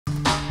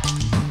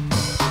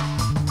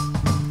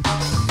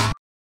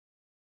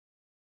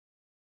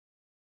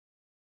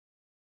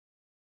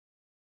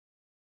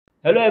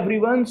Hello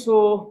everyone.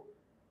 So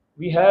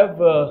we have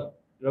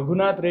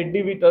Raghunath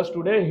Reddy with us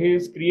today. He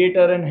is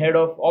creator and head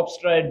of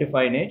OPSTRA at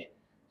Definedge.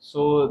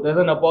 So there's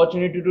an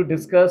opportunity to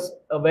discuss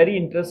a very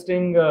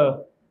interesting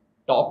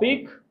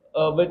topic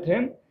with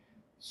him.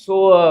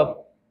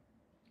 So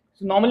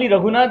normally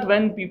Raghunath,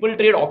 when people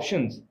trade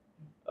options,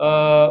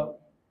 uh,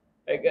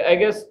 I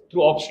guess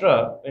through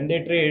OPSTRA, when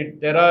they trade,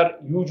 there are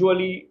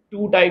usually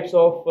two types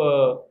of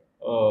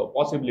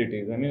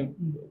possibilities. I mean,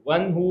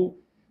 one who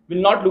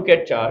will not look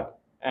at chart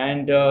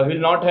and will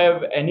not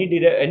have any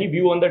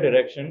view on the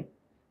direction,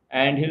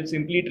 and he'll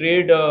simply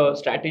trade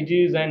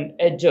strategies and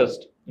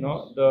adjust,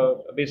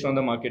 the based on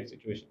the market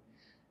situation.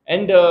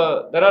 And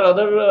there are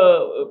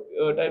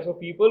other types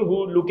of people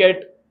who look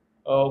at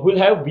who will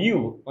have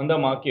view on the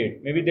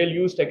market. Maybe they'll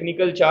use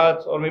technical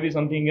charts or maybe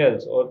something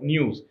else or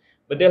news,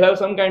 but they'll have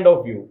some kind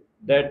of view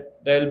that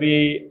there'll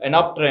be an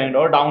uptrend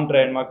or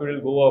downtrend. Market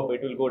will go up,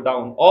 it will go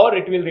down, or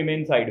it will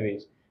remain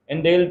sideways,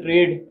 and they'll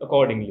trade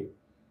accordingly.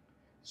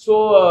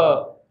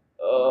 So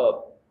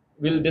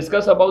we'll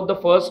discuss about the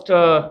first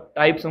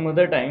type some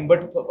other time,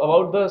 but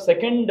about the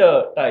second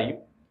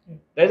type,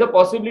 there's a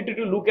possibility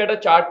to look at a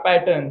chart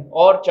pattern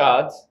or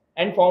charts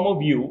and form a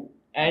view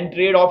and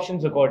trade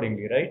options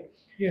accordingly, right?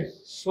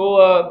 Yes.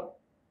 So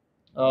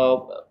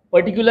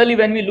particularly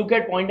when we look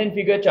at point and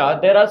figure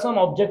chart, there are some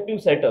objective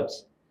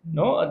setups.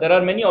 No, there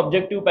are many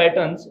objective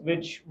patterns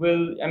which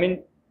will, I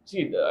mean,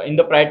 see, in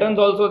the patterns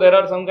also there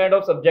are some kind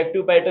of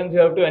subjective patterns. You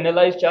have to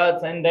analyze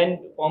charts and then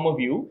form a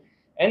view.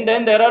 And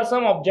then there are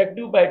some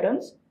objective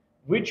patterns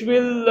which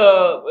will,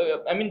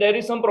 I mean, there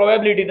is some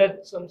probability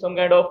that some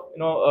kind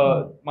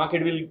of,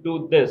 market will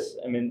do this.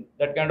 I mean,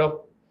 that kind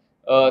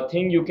of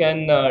thing you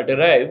can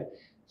derive.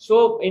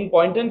 So in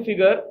point and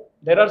figure,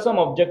 there are some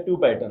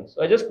objective patterns.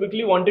 So I just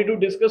quickly wanted to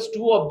discuss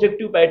two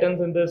objective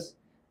patterns in this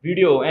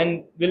video,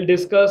 and we'll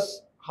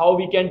discuss how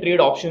we can trade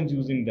options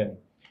using them.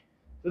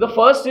 So the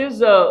first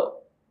is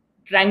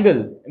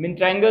triangle. I mean,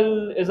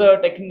 triangle is a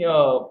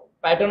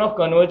pattern of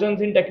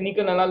convergence in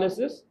technical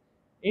analysis.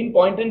 In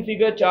point and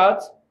figure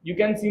charts, you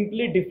can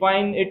simply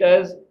define it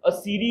as a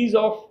series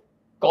of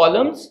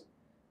columns,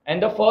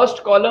 and the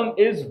first column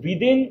is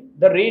within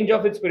the range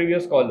of its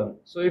previous column.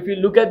 So if you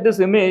look at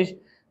this image,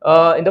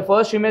 in the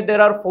first image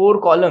there are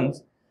 4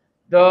 columns.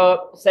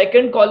 The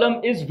second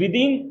column is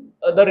within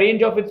the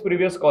range of its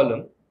previous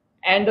column,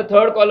 and the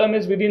third column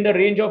is within the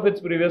range of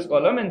its previous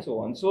column, and so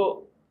on.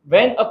 So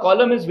when a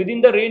column is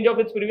within the range of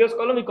its previous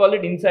column, we call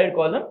it inside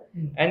column,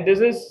 and this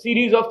is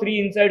series of 3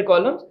 inside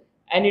columns,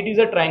 and it is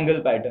a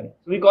triangle pattern.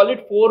 So we call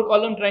it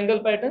 4-column triangle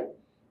pattern.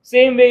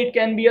 Same way it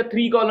can be a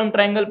 3-column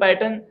triangle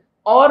pattern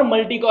or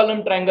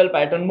multi-column triangle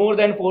pattern, more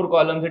than 4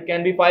 columns. It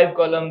can be 5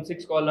 columns,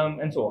 6 columns,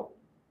 and so on.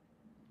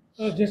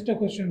 So just a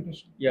question,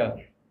 Prashant. Yeah.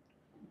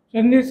 So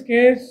in this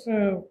case,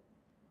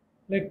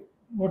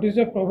 what is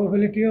the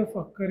probability of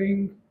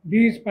occurring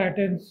these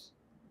patterns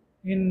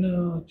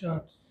in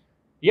charts?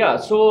 Yeah,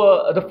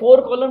 so the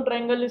 4-column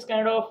triangle is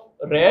kind of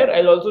rare.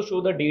 I'll also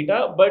show the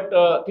data, but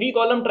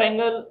 3-column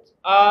triangles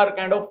are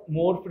kind of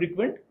more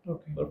frequent.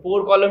 Okay. But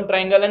 4-column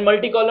triangle and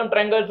multi-column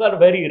triangles are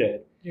very rare.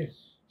 Yes.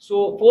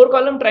 So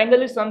 4-column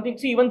triangle is something.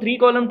 See, even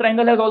 3-column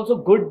triangle has also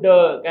good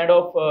kind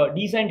of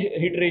decent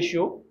hit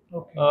ratio.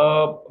 Okay.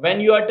 When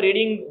you are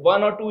trading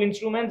 1 or 2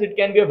 instruments, it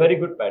can be a very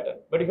good pattern.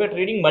 But if you are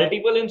trading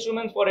multiple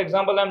instruments, for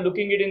example, I'm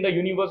looking it in the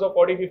universe of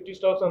 40-50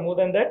 stocks or more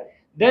than that,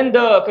 then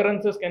the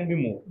occurrences can be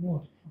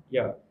more.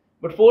 Yeah.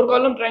 But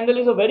 4-column triangle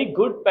is a very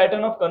good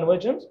pattern of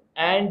convergence,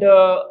 and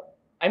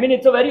I mean,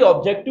 it's a very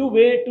objective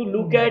way to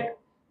look at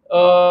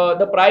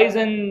the price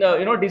and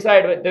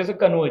decide there's a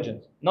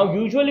convergence. Now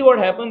usually what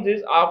happens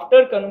is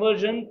after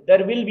conversion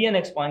there will be an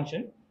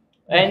expansion,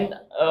 and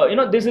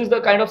this is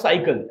the kind of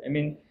cycle. I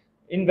mean,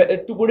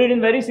 to put it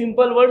in very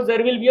simple words,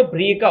 there will be a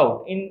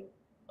breakout in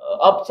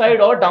upside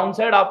or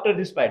downside after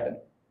this pattern.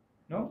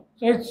 No?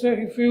 So it's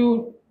if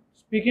you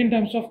speak in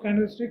terms of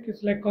candlestick,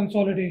 it's like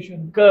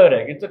consolidation.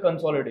 Correct. It's a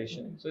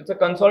consolidation. So it's a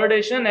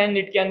consolidation, and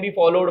it can be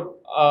followed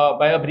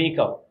by a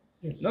breakout.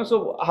 Yes.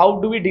 So how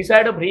do we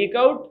decide a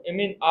breakout? I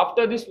mean,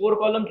 after this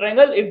 4-column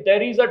triangle, if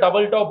there is a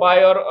double top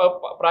buy or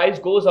a price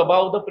goes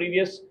above the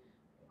previous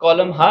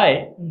column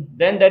high,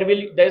 then there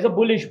is a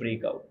bullish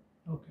breakout.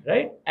 Okay.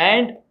 Right?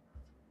 And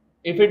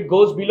if it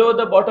goes below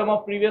the bottom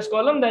of previous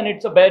column, then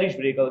it's a bearish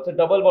breakout. It's a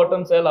double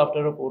bottom sell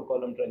after a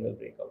 4-column triangle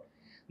breakout.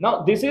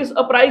 Now, this is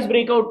a price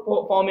breakout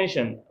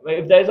formation.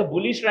 If there is a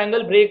bullish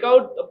triangle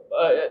breakout,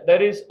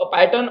 there is a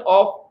pattern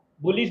of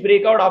bullish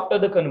breakout after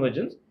the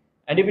convergence.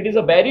 And if it is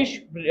a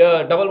bearish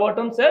double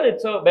bottom sell,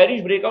 it's a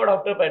bearish breakout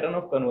after pattern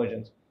of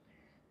convergence.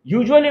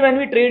 Usually when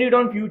we trade it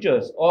on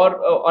futures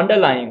or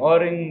underlying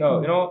or in,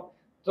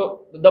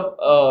 so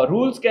the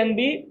rules can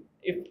be,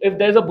 if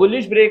there's a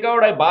bullish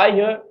breakout, I buy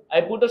here,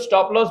 I put a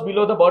stop loss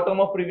below the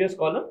bottom of previous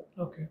column.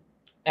 Okay.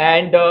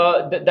 And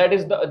that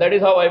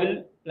is how I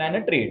will plan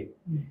a trade.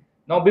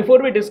 Now, before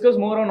we discuss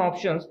more on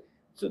options,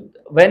 so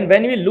when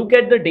we look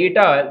at the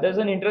data, there's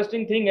an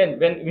interesting thing,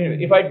 and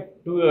if I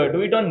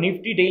do it on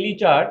Nifty daily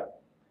chart,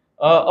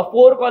 a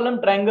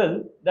 4-column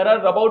triangle, there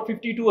are about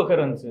 52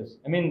 occurrences.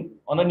 I mean,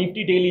 on a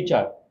Nifty daily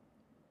chart.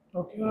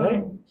 Okay.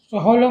 Right. So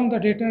how long the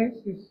data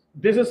is?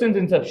 This is since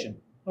inception.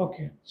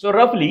 Okay. So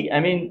roughly, I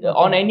mean,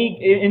 on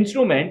any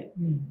instrument,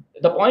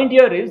 the point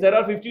here is there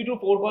are 52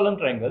 4-column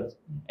triangles,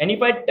 and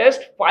if I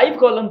test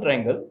 5-column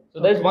triangle, so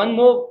there's one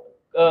more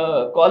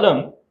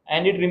column,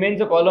 and it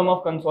remains a column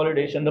of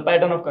consolidation, the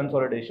pattern of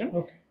consolidation.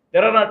 Okay.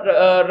 There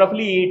are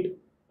roughly 8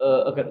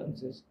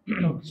 occurrences.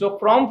 So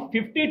from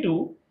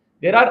 52,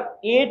 there are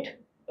 8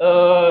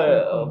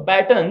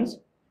 patterns.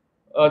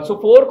 So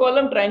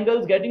 4-column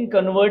triangles getting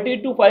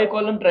converted to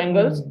 5-column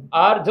triangles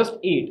are just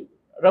 8,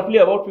 roughly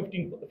about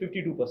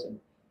 52%.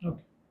 Okay.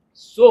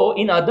 So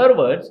in other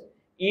words,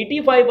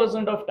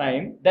 85% of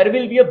time there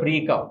will be a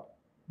breakout.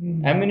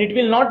 I mean, it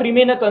will not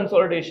remain a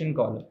consolidation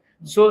column.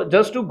 So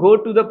just to go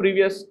to the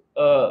previous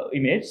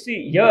image,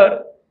 see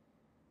here,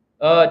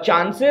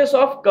 chances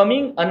of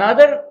coming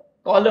another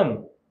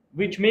column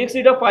which makes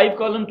it a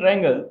 5-column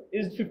triangle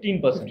is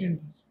 15%.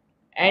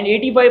 And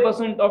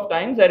 85% of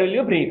times there will be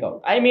a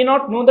breakout. I may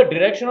not know the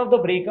direction of the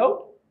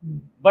breakout,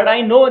 but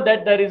I know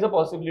that there is a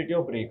possibility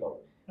of breakout.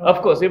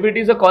 Of course, if it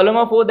is a column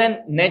of O,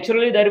 then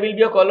naturally there will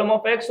be a column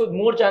of X, so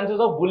more chances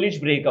of bullish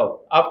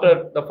breakout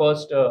after the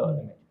first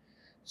image.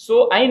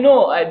 So I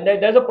know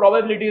there's a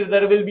probability that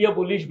there will be a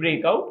bullish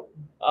breakout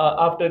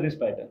after this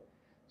pattern.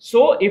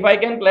 So if I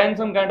can plan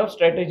some kind of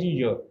strategy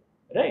here,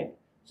 right?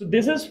 So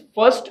this is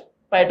first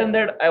pattern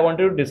that I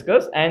wanted to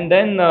discuss, and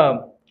then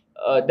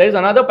there is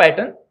another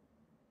pattern.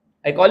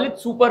 I call it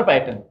super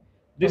pattern.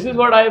 This is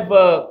what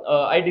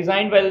I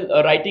designed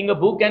while writing a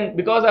book, and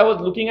because I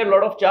was looking at a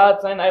lot of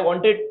charts and I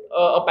wanted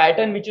a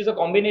pattern which is a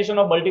combination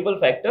of multiple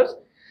factors.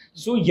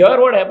 So here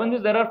what happens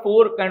is there are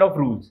 4 kind of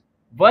rules.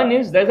 One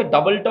is there's a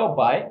double top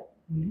buy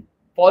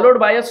followed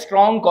by a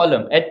strong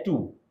column at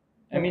 2.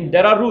 I mean,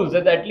 there are rules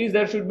that at least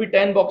there should be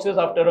 10 boxes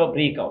after a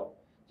breakout.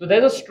 So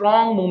there's a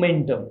strong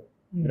momentum,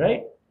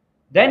 right?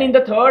 Then in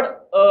the third,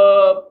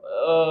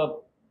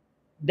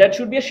 there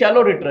should be a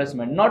shallow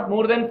retracement, not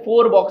more than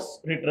 4 box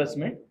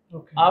retracement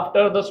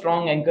after the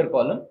strong anchor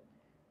column,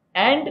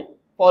 and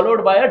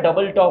followed by a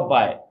double top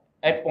buy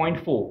at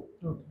 0.4.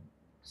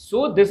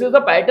 So this is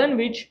the pattern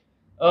which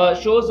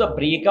shows a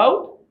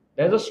breakout.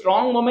 There's a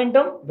strong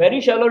momentum,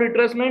 very shallow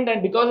retracement,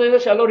 and because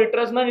there's a shallow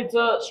retracement, it's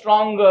a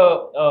strong,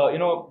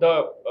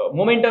 the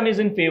momentum is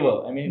in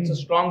favor. I mean, it's a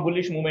strong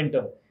bullish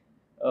momentum.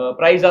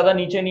 Price zyada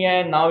niche nahi hai,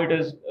 and now it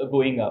is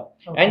going up.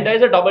 And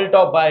there's a double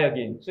top buy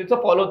again. So it's a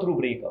follow through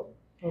breakout.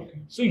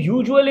 So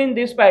usually in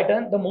this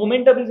pattern, the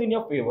momentum is in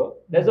your favor.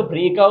 There's a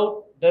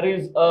breakout. There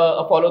is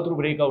a follow through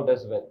breakout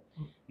as well.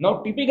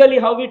 Now, typically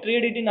how we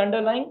trade it in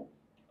underlying,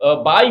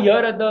 buy here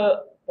at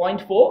the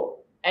 0.4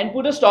 and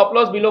put a stop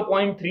loss below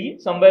 0.3,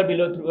 somewhere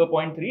below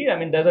 0.3. I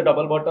mean, there's a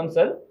double bottom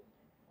sell,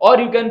 or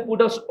you can put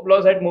a stop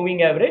loss at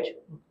moving average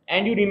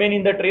and you remain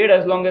in the trade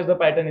as long as the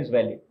pattern is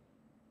valid,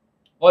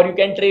 or you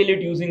can trail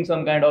it using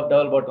some kind of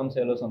double bottom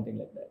sell or something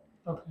like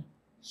that.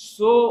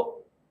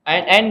 So,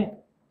 and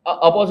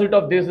opposite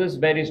of this is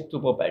very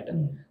super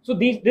pattern. So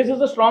this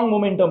is a strong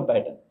momentum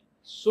pattern.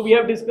 So we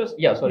have discussed.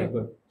 Yeah, sorry. Go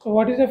ahead. So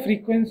what is the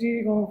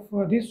frequency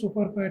of this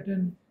super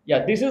pattern?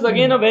 Yeah, this is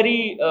again a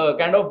very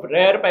kind of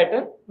rare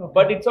pattern,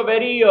 but it's a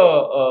very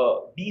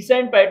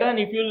decent pattern.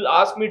 If you'll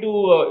ask me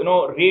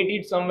to rate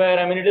it somewhere,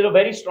 I mean, it is a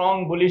very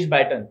strong bullish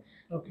pattern.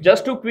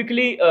 Just to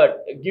quickly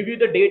give you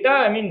the data,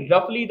 I mean,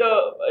 roughly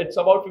it's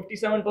about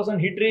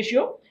 57% hit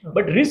ratio,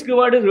 but risk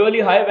reward is really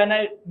high when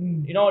I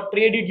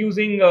trade it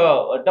using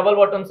a double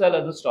bottom sell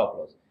as a stop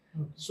loss.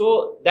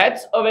 So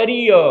that's a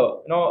very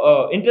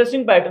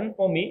interesting pattern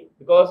for me,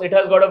 because it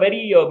has got a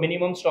very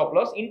minimum stop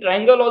loss. In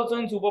triangle also,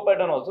 in super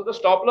pattern also, the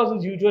stop loss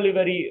is usually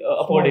very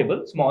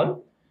affordable,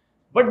 small.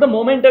 But the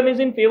momentum is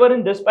in favor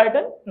in this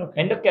pattern.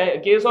 In the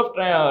case of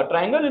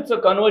triangle, it's a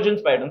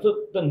convergence pattern.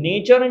 So the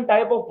nature and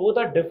type of both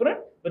are different,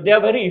 but they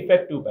are very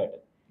effective pattern.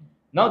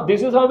 Now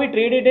this is how we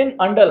trade it in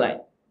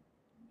underlying.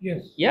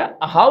 Yes. Yeah.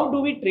 How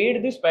do we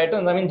trade these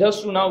patterns? I mean,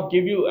 just to now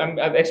give you,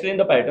 I've explained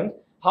the patterns.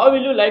 How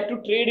will you like to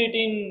trade it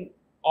in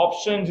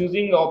options,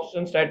 using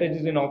option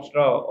strategies in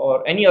OPSTRA,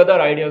 or any other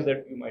ideas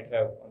that you might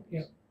have on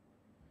this?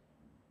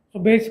 So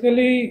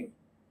basically,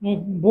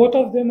 both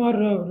of them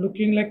are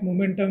looking like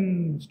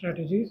momentum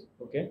strategies.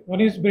 One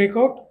is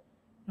breakout,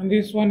 and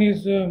this one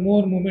is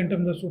more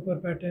momentum, the super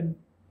pattern.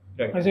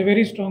 Has a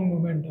very strong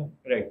momentum.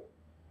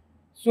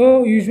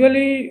 So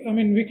usually, I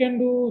mean, we can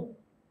do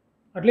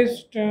at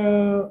least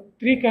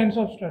 3 kinds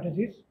of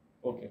strategies.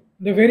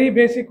 The very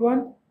basic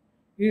one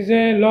is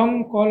a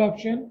long call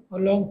option or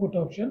long put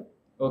option.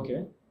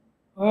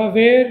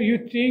 Where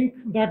you think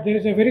that there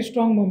is a very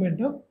strong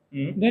momentum,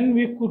 then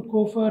we could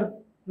go for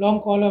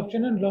long call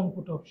option and long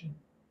put option.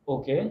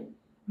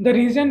 The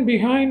reason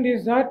behind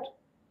is that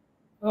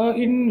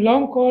in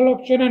long call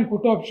option and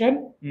put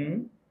option,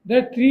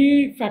 there are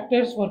 3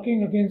 factors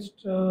working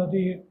against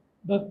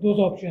those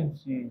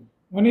options.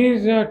 One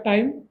is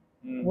time,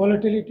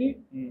 volatility,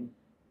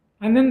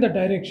 and then the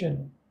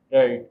direction.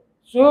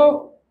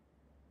 So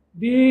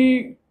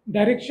the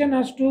direction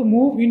has to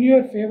move in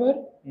your favor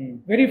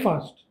very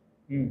fast.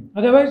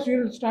 Otherwise,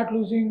 you will start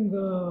losing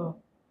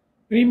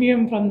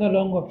premium from the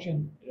long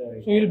option.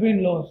 Right. So you will be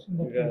in loss in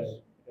that case.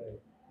 Right.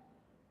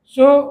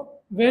 So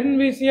when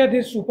we see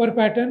this super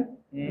pattern,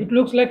 it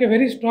looks like a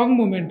very strong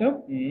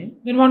momentum.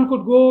 Then one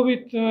could go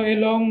with a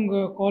long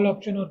call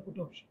option or put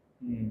option.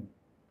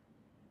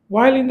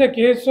 While in the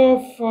case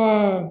of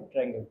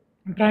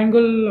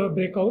triangle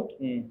breakout,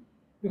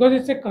 because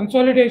it's a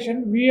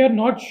consolidation, we are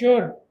not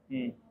sure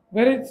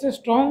whether it's a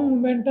strong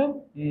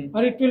momentum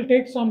or it will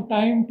take some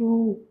time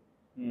to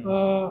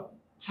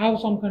have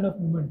some kind of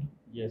momentum.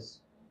 Yes.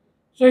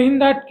 So in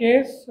that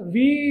case,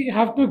 we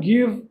have to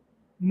give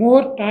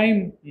more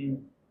time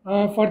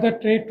for the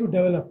trade to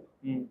develop.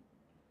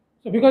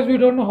 So because we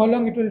don't know how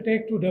long it will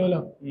take to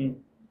develop.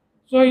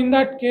 So in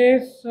that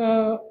case,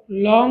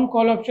 long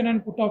call option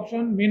and put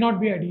option may not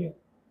be ideal.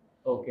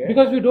 Okay.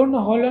 Because we don't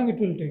know how long it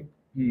will take.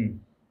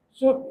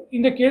 So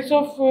in the case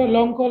of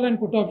long call and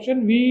put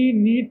option, we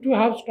need to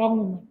have strong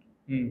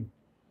movement.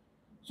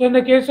 So in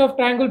the case of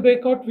triangle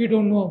breakout, we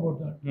don't know about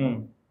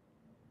that.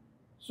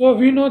 So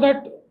we know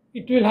that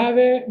it will have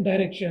a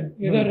direction,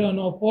 either an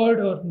upward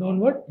or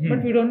downward,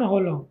 but we don't know how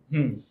long.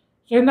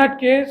 So in that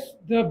case,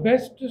 the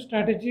best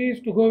strategy is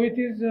to go with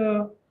is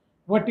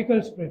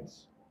vertical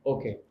spreads.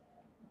 Okay.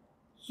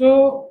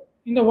 So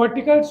in the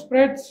vertical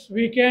spreads,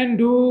 we can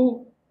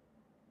do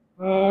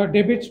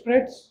debit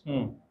spreads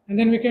and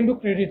then we can do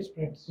credit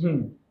spreads.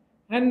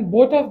 And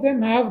both of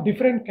them have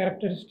different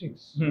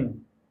characteristics.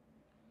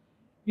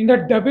 In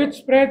the debit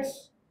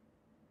spreads,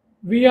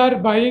 we are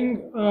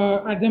buying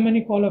at the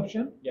money call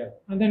option,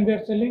 and then we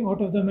are selling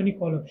out of the money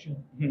call option.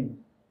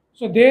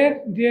 So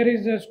there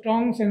is a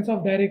strong sense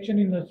of direction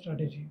in the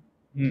strategy.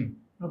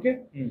 Okay.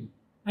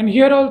 And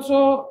here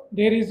also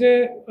there is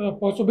a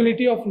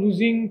possibility of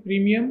losing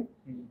premium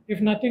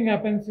if nothing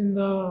happens in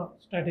the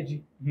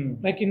strategy,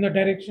 like in the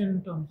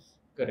direction terms.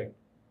 Correct.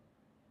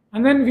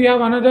 And then we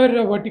have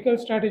another vertical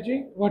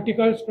strategy,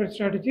 vertical spread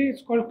strategy.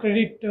 It's called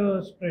credit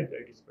spread.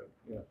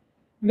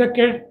 In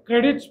the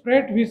credit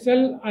spread, we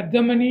sell at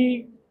the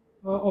money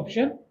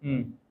option,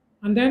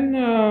 and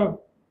then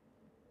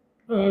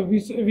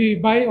we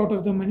buy out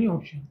of the money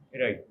option.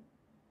 Right.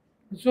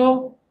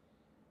 So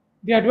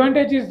the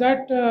advantage is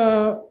that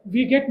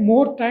we get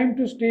more time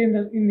to stay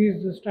in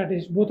these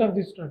strategies, both of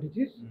these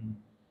strategies,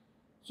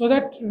 so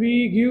that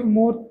we give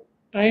more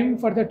time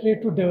for the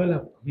trade to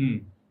develop,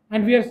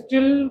 and we are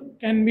still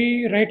can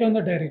be right on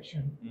the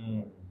direction.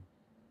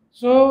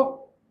 So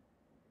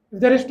if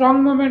there is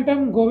strong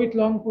momentum, go with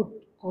long put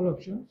call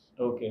options.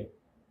 Okay.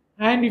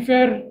 And if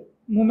your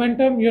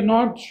momentum, you're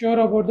not sure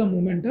about the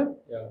momentum,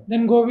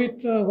 then go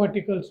with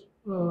vertical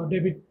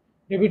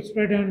debit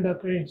spread and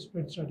credit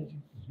spread strategy.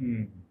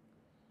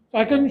 So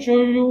I can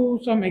show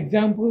you some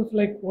examples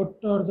like what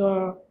are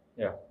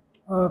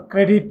the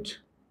credit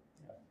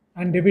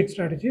and debit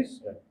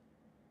strategies.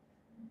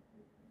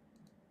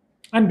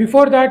 And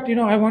before that,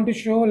 I want to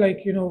show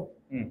like if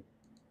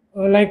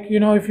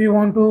you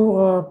want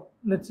to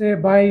let's say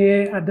buy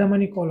a at the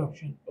money call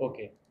option.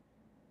 Okay.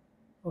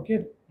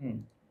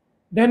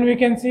 Then we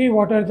can see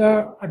what are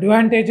the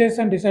advantages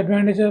and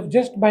disadvantages of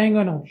just buying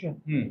an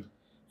option.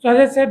 So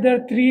as I said, there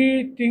are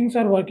three things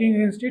are working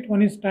against it.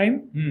 One is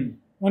time,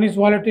 one is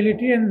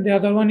volatility, and the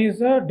other one is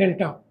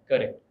delta.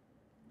 Correct.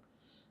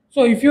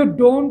 So if you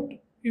don't,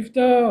 if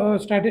the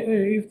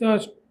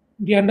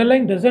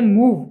underlying doesn't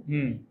move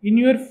in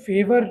your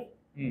favor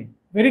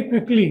very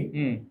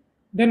quickly,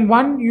 then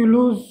one, you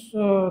lose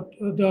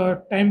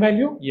the time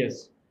value.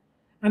 Yes.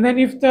 And then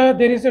if there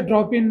is a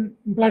drop in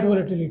implied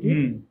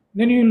volatility,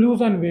 then you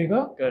lose on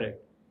Vega. Correct.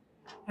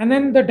 And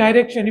then the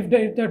direction, if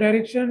the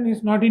direction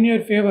is not in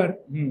your favor,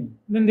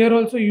 then there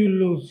also you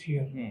lose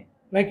here.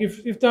 Like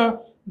if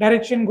the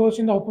direction goes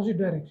in the opposite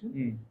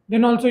direction,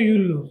 then also you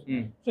lose.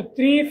 So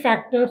three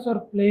factors are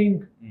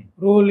playing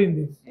role in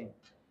this.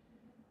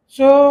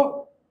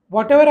 So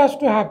whatever has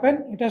to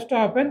happen, it has to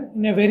happen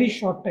in a very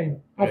short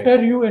time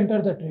after you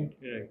enter the trade.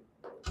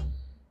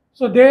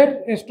 So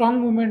there, a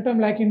strong momentum,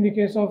 like in the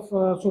case of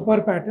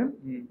super pattern,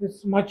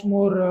 is much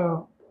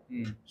more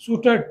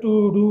suited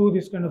to do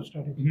this kind of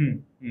strategy.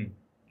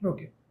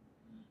 Okay.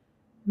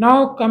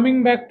 Now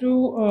coming back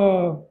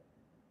to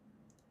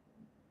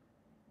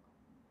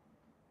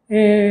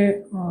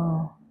a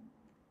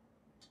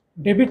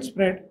debit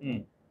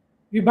spread,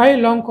 we buy a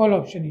long call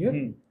option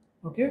here.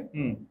 Okay.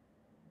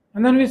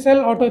 And then we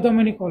sell out of the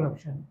money call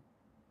option.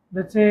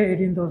 Let's say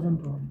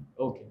 18,000.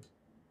 Okay.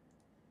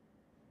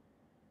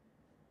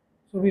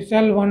 So we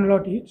sell one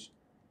lot each.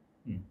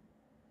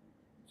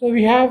 So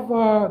we have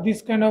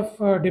this kind of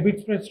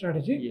debit spread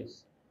strategy.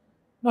 Yes.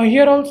 Now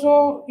here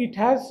also it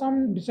has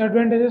some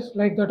disadvantages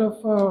like that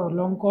of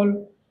long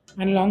call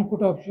and long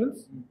put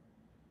options.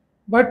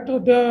 But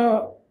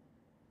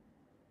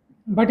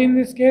in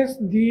this case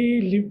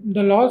the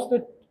loss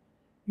that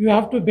you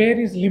have to bear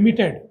is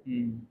limited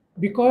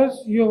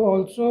because you have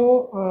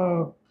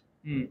also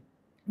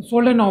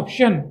sold an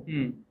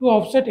option to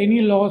offset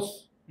any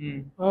loss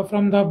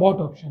from the bought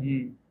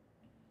option.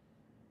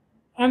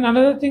 And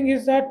another thing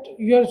is that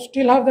you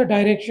still have the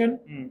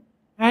direction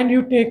and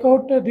you take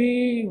out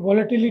the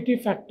volatility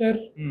factor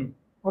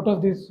out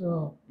of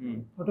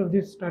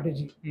this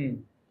strategy.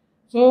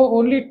 So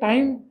only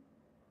time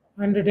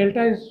and the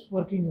delta is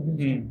working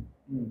against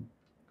you,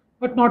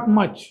 but not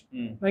much,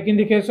 like in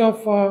the case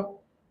of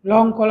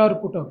long call or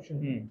put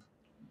option.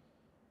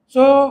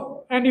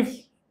 So, and if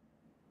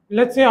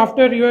let's say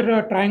after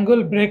your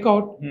triangle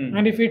breakout,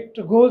 and if it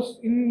goes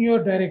in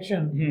your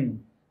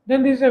direction,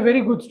 then this is a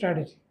very good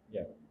strategy.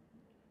 Yeah.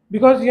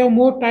 Because you have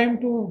more time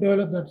to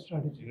develop that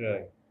strategy.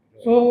 Right.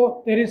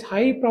 So there is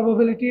high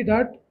probability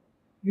that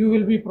you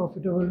will be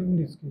profitable in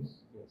this case.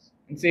 Yes.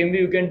 And same way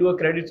you can do a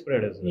credit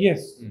spread as well.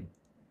 Yes.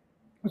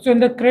 So in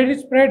the credit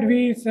spread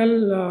we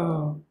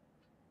sell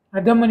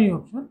at the money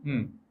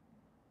option.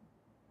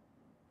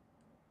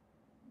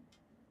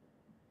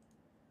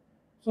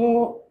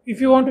 So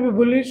if you want to be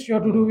bullish, you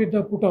have to do with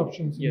the put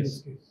options in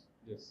this case.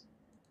 Yes.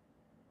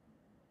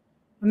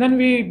 And then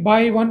we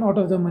buy one out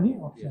of the money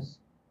option. Yes.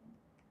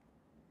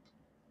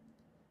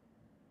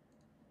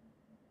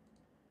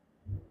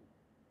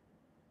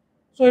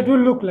 So it will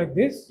look like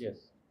this. Yes.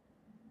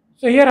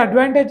 So here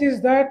advantage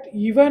is that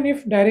even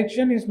if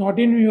direction is not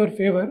in your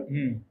favor,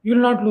 you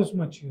will not lose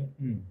much here.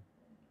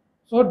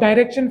 So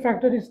direction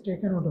factor is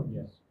taken out of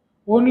this.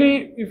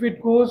 Only if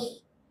it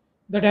goes,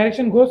 the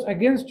direction goes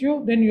against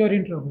you, then you are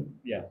in trouble.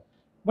 Yeah.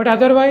 But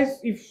otherwise,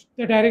 if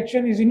the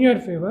direction is in your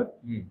favor,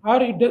 or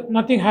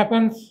nothing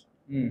happens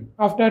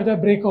after the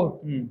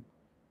breakout,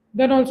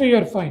 then also you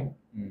are fine.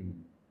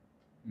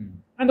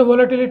 And the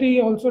volatility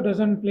also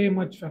doesn't play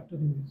much factor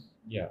in this.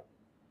 Yeah.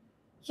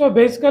 So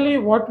basically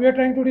what we are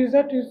trying to do is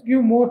that is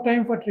give more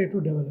time for trade to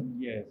develop.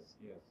 Yes.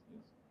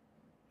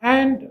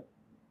 And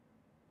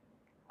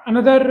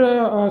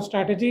another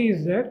strategy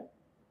is there.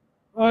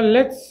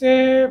 Let's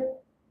say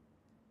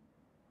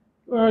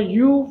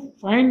you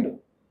find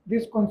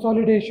this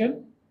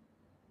consolidation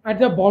at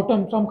the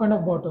bottom, some kind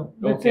of bottom.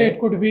 Let's say it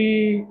could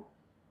be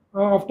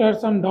after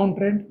some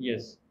downtrend.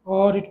 Yes.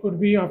 Or it could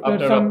be after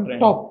some uptrend.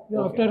 top,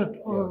 after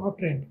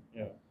uptrend.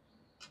 Yeah.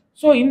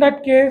 So in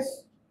that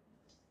case,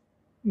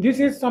 this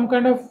is some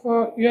kind of,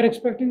 you are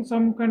expecting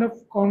some kind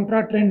of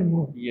contra trend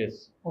move.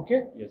 Yes.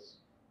 Okay. Yes.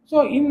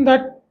 So in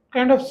that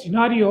kind of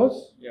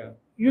scenarios,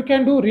 you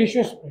can do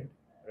ratio spread.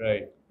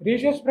 Right.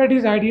 Ratio spread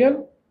is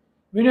ideal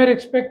when you are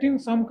expecting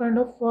some kind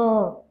of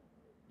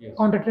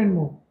contra trend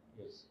move.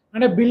 Yes.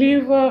 And I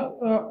believe,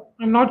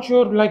 I'm not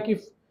sure like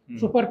if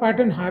super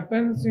pattern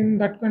happens in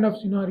that kind of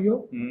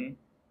scenario,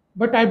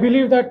 but I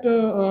believe that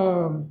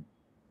the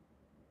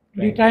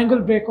triangle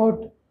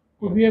breakout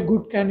could be a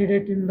good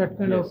candidate in that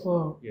kind of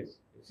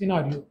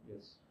scenario.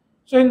 Yes.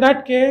 So in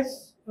that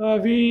case,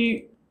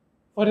 we,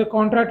 for the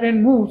contra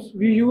trend moves,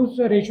 we use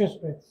ratio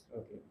spreads.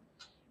 Okay.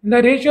 In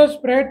the ratio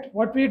spread,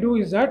 what we do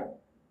is that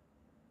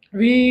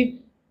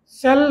we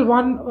sell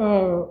one,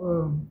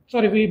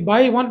 we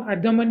buy one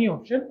at the money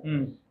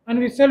option and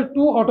we sell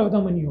two out of the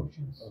money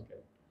options. Okay.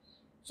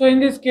 So in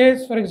this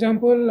case, for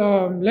example,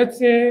 let's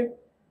say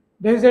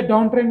there is a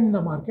downtrend in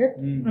the market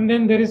and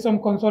then there is some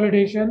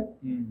consolidation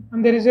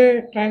and there is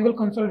a triangle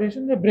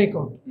consolidation, a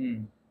breakout.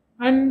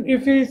 And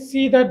if we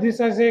see that this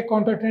has a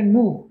counter trend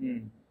move,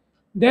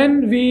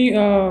 then we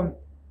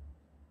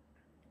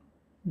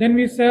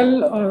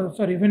sell,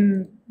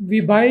 when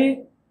we buy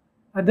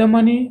at the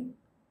money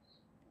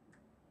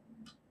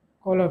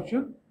call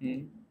option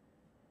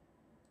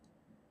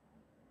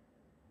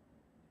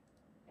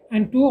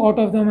and two out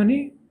of the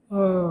money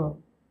call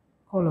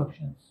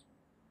options.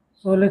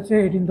 So let's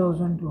say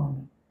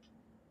 18,200.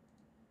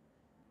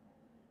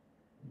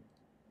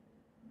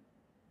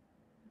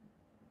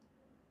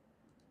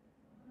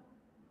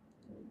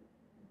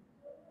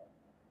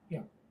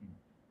 Yeah.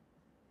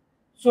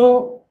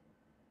 So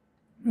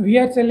we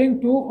are selling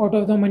two out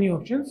of the money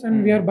options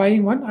and we are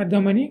buying one at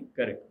the money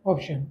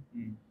option.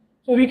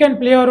 So we can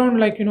play around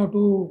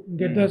to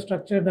get the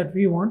structure that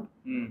we want.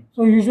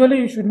 So usually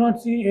you should not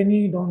see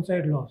any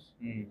downside loss.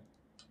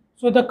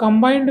 So the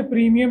combined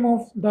premium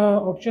of the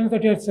options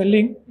that you are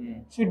selling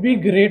should be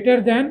greater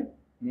than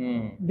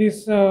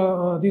this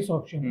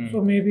option.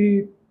 So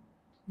maybe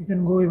you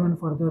can go even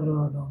further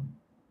down.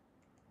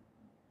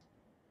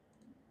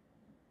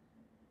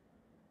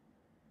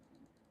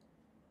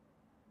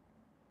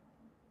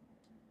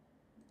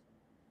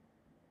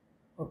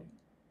 Okay.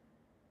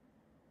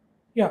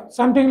 Yeah,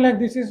 something like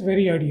this is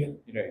very ideal.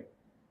 Right.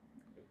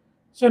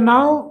 So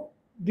now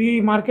the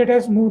market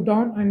has moved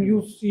down and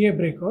you see a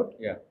breakout.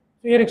 Yeah.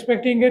 So you are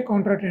expecting a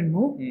contra trend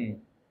move.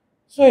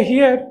 So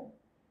here,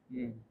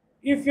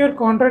 if your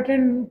contra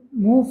trend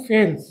move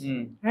fails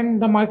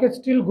and the market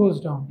still goes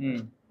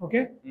down,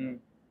 okay,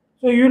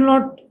 so you will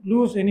not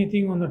lose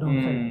anything on the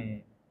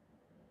downside.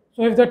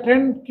 So if the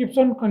trend keeps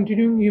on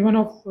continuing, even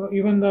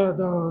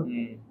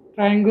the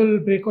triangle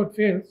breakout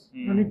fails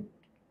and if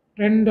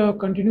trend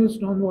continues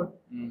downward,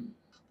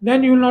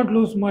 then you will not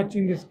lose much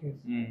in this case.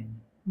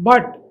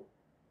 But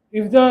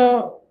if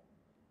the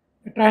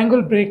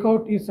triangle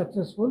breakout is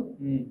successful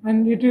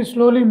and it is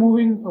slowly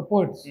moving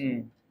upwards,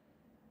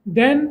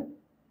 then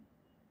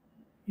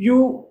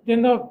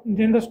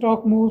the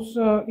stock moves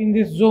in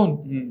this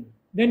zone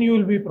then you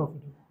will be profitable.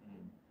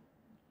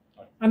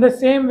 And the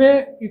same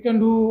way you can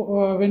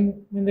do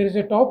when there is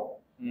a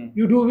top,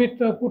 you do with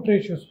put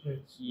ratio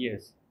spreads.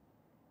 Yes.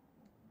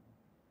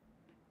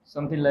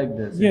 Something like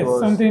this. Yes,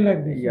 something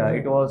like this. Yeah,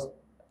 it was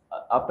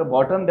after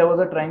bottom there was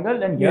a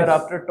triangle, and here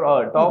after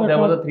top there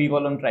was a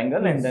 3-column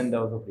triangle, and then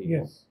there was a free.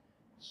 Yes.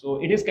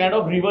 So it is kind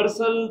of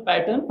reversal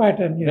pattern.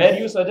 Yes. Where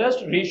you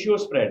suggest ratio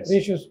spreads.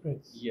 Ratio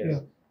spreads. Yes. Yeah.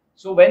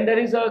 So when there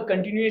is a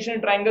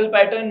continuation triangle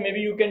pattern,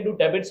 maybe you can do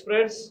debit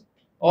spreads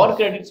or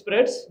credit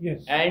spreads.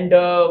 Yes. And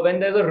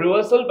when there's a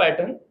reversal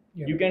pattern,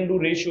 you can do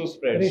ratio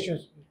spreads. Ratio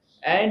spreads.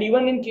 And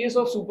even in case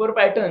of super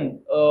pattern,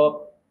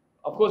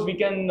 of course we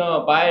can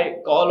buy,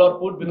 call or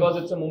put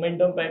because it's a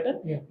momentum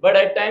pattern. Yeah. But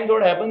at times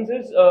what happens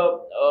is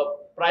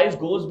price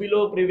goes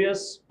below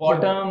previous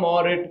bottom,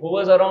 or it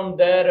hovers around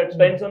there, it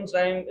spends some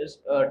time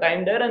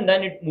there, and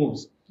then it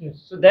moves.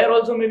 Yes. So there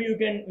also maybe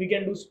we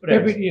can do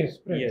spreads. Debit, yes,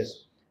 spreads.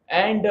 Yes.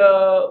 And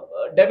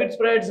debit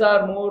spreads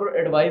are more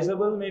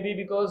advisable maybe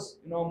because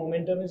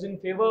momentum is in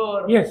favor.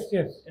 Or, yes.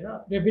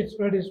 Debit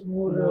spread is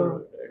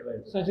more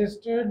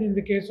suggested in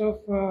the case of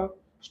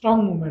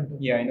strong momentum.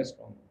 Yeah, in a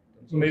strong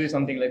momentum. So maybe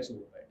something like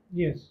super pattern.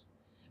 Yes.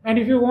 And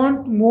if you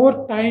want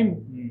more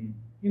time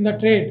in the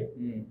trade,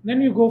 then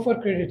you go for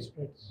credit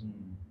spreads.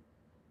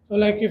 So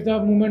like if the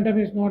momentum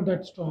is not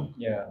that strong.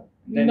 Yeah.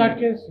 In that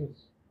case,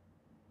 yes.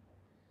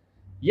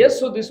 Yes,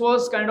 so this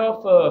was kind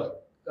of,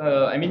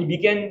 we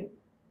can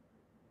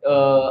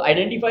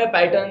identify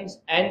patterns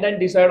and then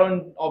decide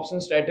on option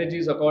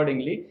strategies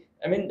accordingly.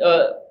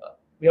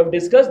 We have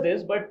discussed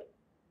this, but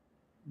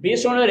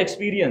based on our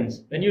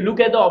experience, when you look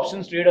at the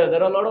options trader,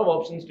 there are a lot of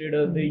options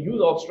traders. They use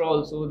OPSTRA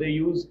also. They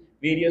use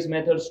various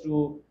methods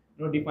to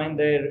define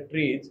their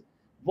trades.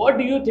 What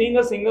do you think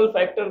a single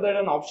factor that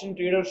an option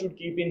trader should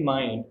keep in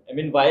mind?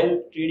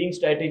 While trading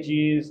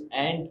strategies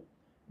and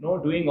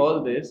doing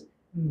all this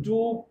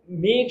to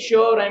make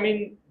sure,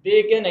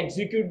 they can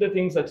execute the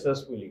thing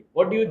successfully.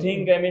 What do you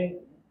think? The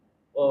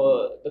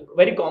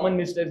very common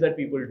mistakes that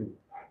people do.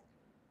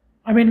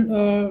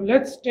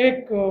 Let's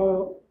take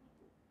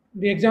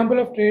the example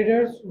of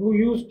traders who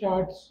use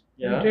charts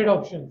and trade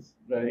options.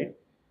 Right.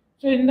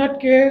 So in that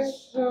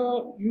case,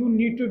 you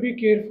need to be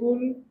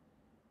careful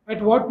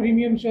at what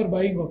premiums you are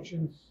buying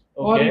options,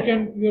 or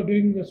you are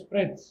doing the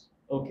spreads.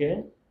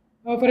 Okay.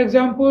 For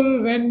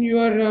example, when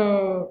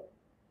your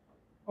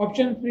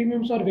option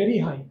premiums are very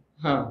high,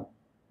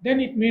 then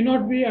it may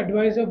not be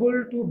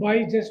advisable to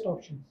buy just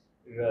options,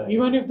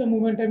 even if the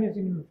momentum is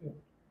in your favor.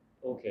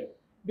 Okay.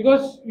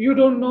 Because you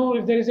don't know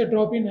if there is a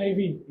drop in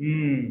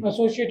IV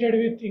associated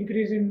with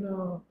increase in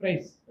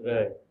price.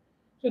 Right.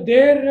 So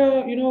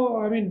there,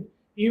 even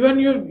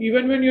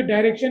when your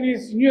direction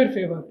is in your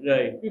favor,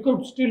 you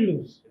could still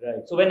lose.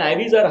 Right. So when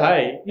IVs are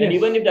high, and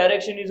even if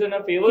direction is in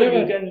a favor,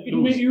 you can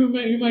lose.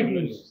 You might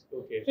lose.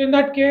 Okay. So in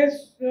that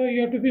case, you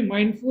have to be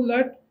mindful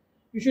that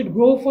you should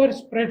go for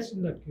spreads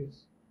in that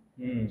case.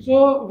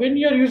 So when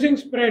you are using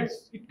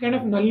spreads, it kind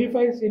of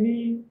nullifies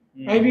any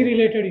IV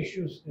related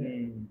issues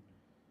there.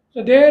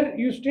 So there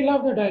you still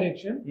have the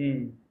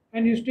direction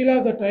and you still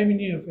have the time in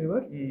your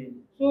favor.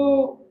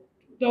 So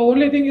the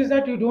only thing is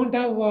that you don't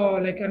have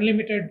like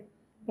unlimited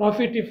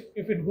profit if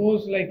it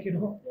goes like it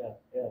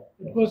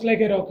goes like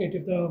a rocket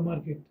if the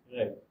market.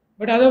 Right.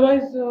 But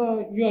otherwise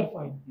you are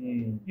fine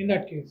in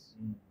that case.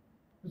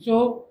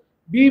 So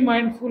be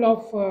mindful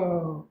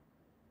of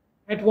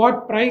at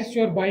what price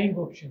you are buying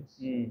options.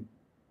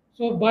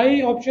 So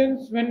buy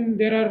options when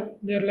they're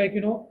like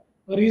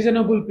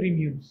reasonable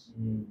premiums.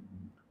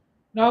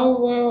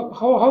 Now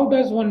how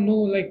does one know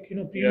like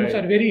premiums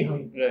are very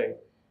high? Right.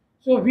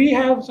 So we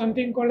have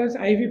something called as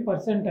IV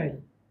percentile.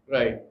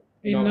 Right.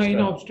 In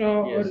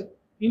OPSTRA or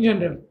in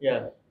general.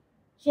 Yeah.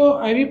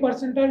 So IV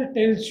percentile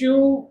tells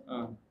you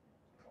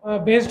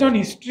based on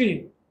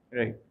history,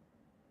 right,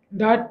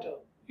 that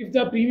if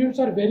the premiums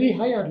are very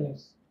high or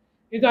less.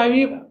 If the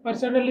IV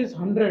percentile is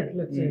 100,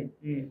 let's say,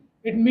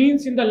 it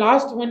means in the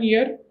last 1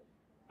 year,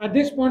 at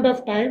this point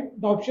of time,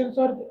 the options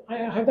have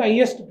the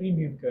highest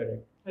premium.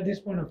 Correct. At this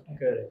point of time.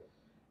 Correct.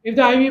 If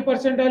the IV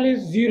percentile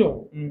is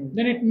 0,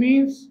 then it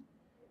means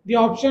the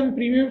option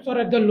premiums are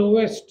at the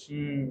lowest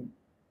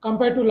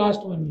compared to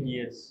last 1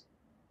 year. Yes.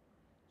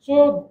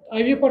 So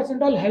IV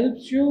percentile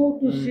helps you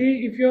to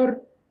see if you're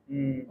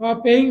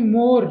paying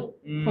more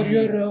for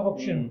your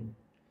option.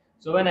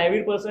 So when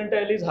IV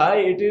percentile is high,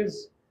 it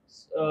is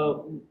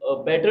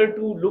better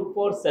to look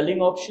for selling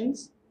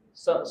options,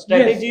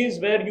 strategies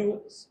where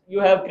you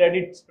have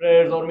credit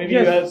spreads, or maybe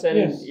you have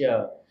selling.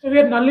 Yeah. So we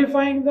are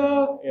nullifying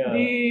the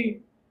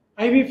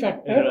IV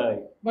factor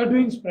by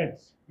doing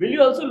spreads. Will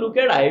you also look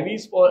at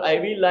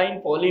IV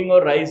line falling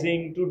or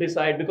rising to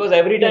decide, because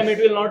every time it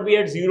will not be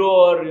at 0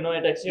 or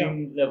at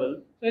extreme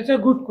level? That's a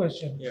good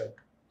question. Yeah.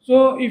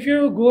 So if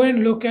you go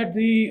and look at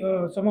the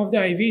some of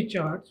the IV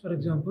charts, for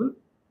example.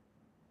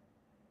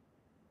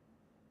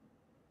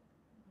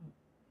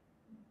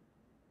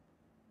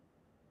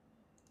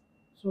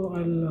 So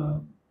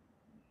I'll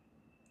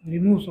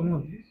remove some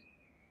of these.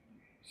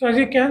 So as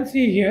you can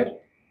see here,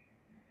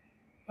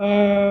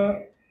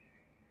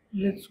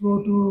 let's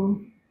go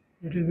to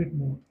little bit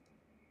more.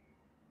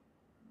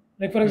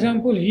 Like for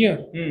example,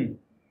 here,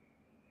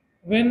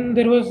 when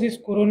there was this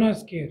corona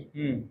scare,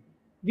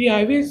 the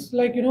IVs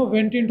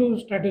went into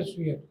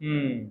stratosphere.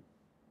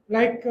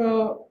 Like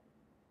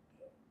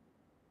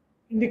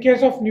in the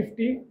case of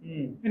Nifty,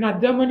 an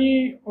Adda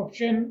money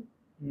option,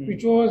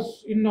 which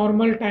was in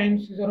normal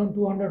times is around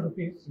 200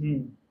 rupees,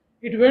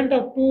 it went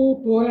up to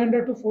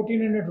 1200 to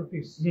 1400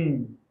 rupees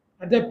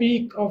at the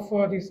peak of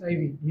this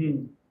IV.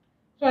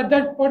 So at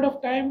that point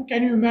of time,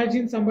 can you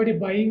imagine somebody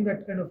buying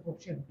that kind of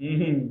option?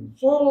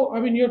 So I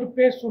mean, you have to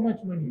pay so much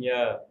money.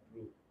 Yeah.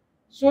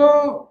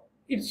 So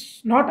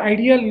it's not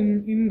ideal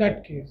in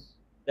that case.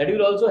 That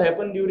will also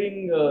happen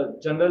during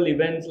general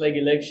events like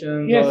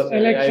elections. Yes, or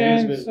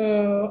elections,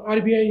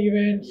 RBI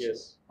events.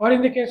 Yes. Or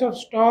in the case of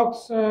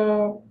stocks,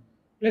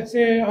 let's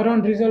say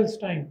around results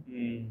time.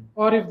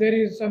 Or if there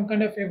is some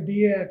kind of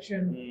FDA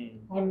action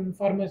on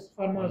farmers,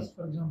 for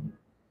example.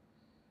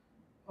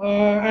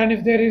 And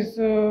if there is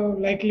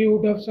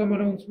likelihood of some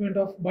announcement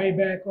of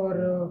buyback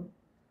or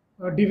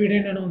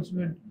dividend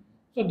announcement.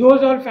 So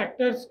those all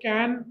factors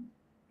can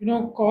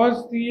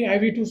cause the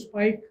IV to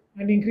spike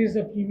and increase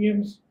the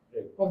premiums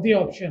of the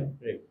option.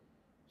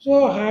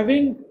 So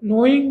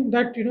knowing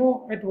that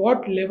at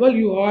what level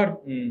you are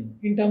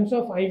in terms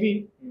of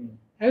IV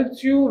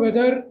helps you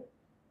whether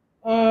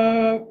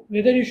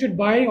you should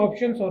buy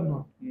options or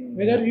not,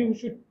 whether you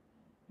should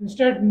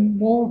instead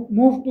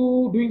move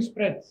to doing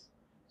spreads.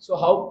 So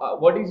how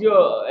what is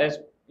your, as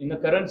in the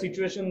current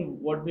situation,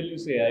 what will you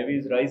say? IV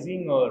is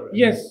rising or?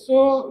 Yes.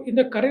 So in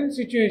the current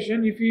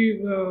situation, if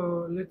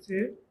you let's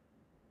say,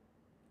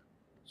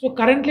 so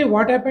currently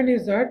what happened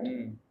is that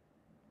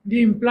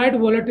the implied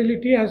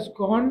volatility has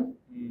gone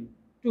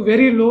to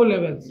very low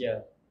levels. Yeah.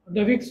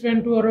 The VIX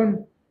went to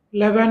around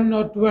 11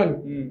 or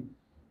 12.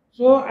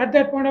 So at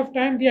that point of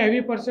time, the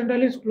IV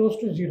percentile is close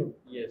to 0.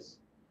 Yes.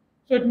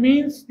 So it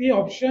means the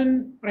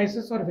option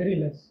prices are very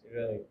less.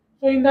 Right.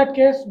 So in that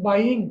case,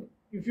 buying,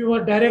 if you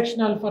were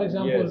directional, for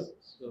example, yes.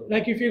 So,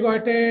 like if you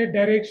got a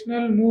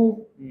directional move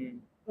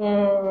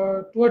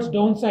towards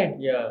downside,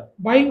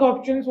 buying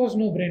options was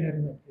no brainer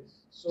in that case.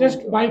 So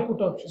just buy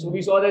put options. So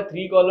we saw that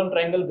 3-column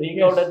triangle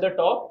breakout at the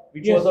top,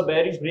 which was a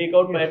bearish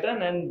breakout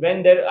pattern, and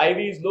when their IV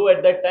is low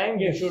at that time,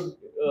 you should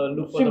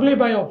look for simply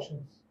buy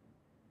options,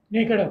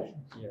 naked options.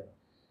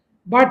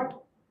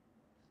 But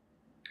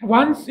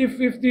once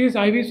if these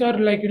IVs are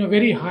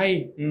very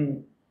high,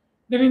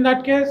 then in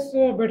that case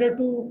better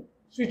to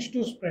switch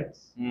to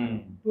spreads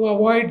to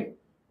avoid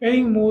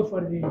paying more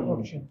for the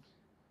option.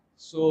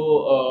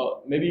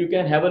 So maybe you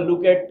can have a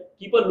look at,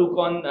 keep a look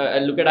on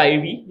look at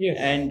IV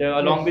and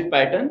along with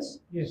patterns.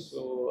 Yes.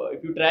 So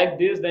if you track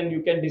this, then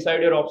you can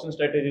decide your option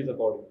strategies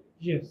accordingly.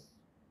 Yes.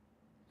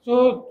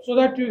 So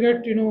that you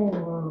get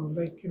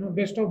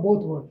best of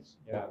both worlds.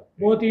 Yeah.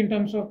 Both in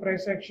terms of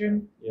price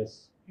action.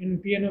 Yes. In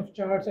PNF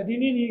charts and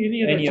in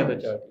any other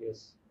chart.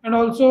 Yes. And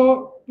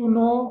also to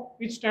know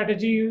which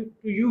strategy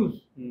to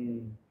use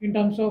in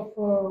terms of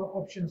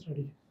option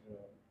strategy.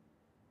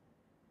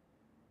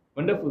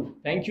 Wonderful.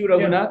 Thank you,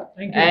 Raghunath.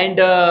 Yeah, thank you. And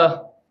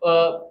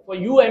for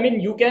you, I mean,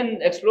 you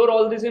can explore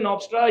all this in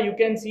OPSTRA. You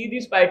can see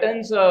these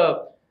patterns.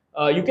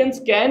 You can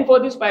scan for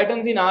these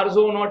patterns in R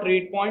zone or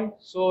TradePoint.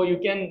 So you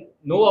can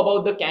know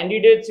about the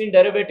candidates in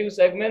derivative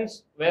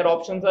segments where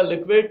options are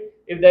liquid.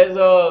 If there's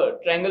a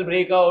triangle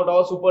breakout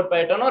or super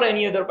pattern or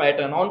any other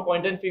pattern on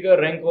point and figure,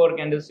 rank or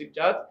candlestick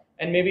chart,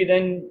 and maybe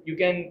then you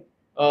can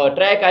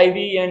track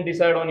IV and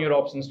decide on your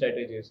option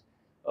strategies.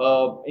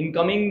 In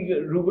coming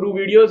Rubru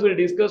videos, we'll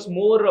discuss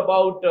more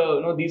about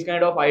these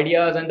kind of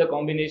ideas and the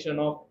combination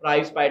of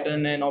price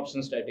pattern and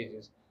option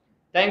strategies.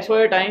 Thanks for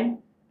your time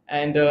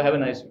and have a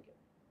nice weekend.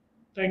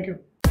 Thank you.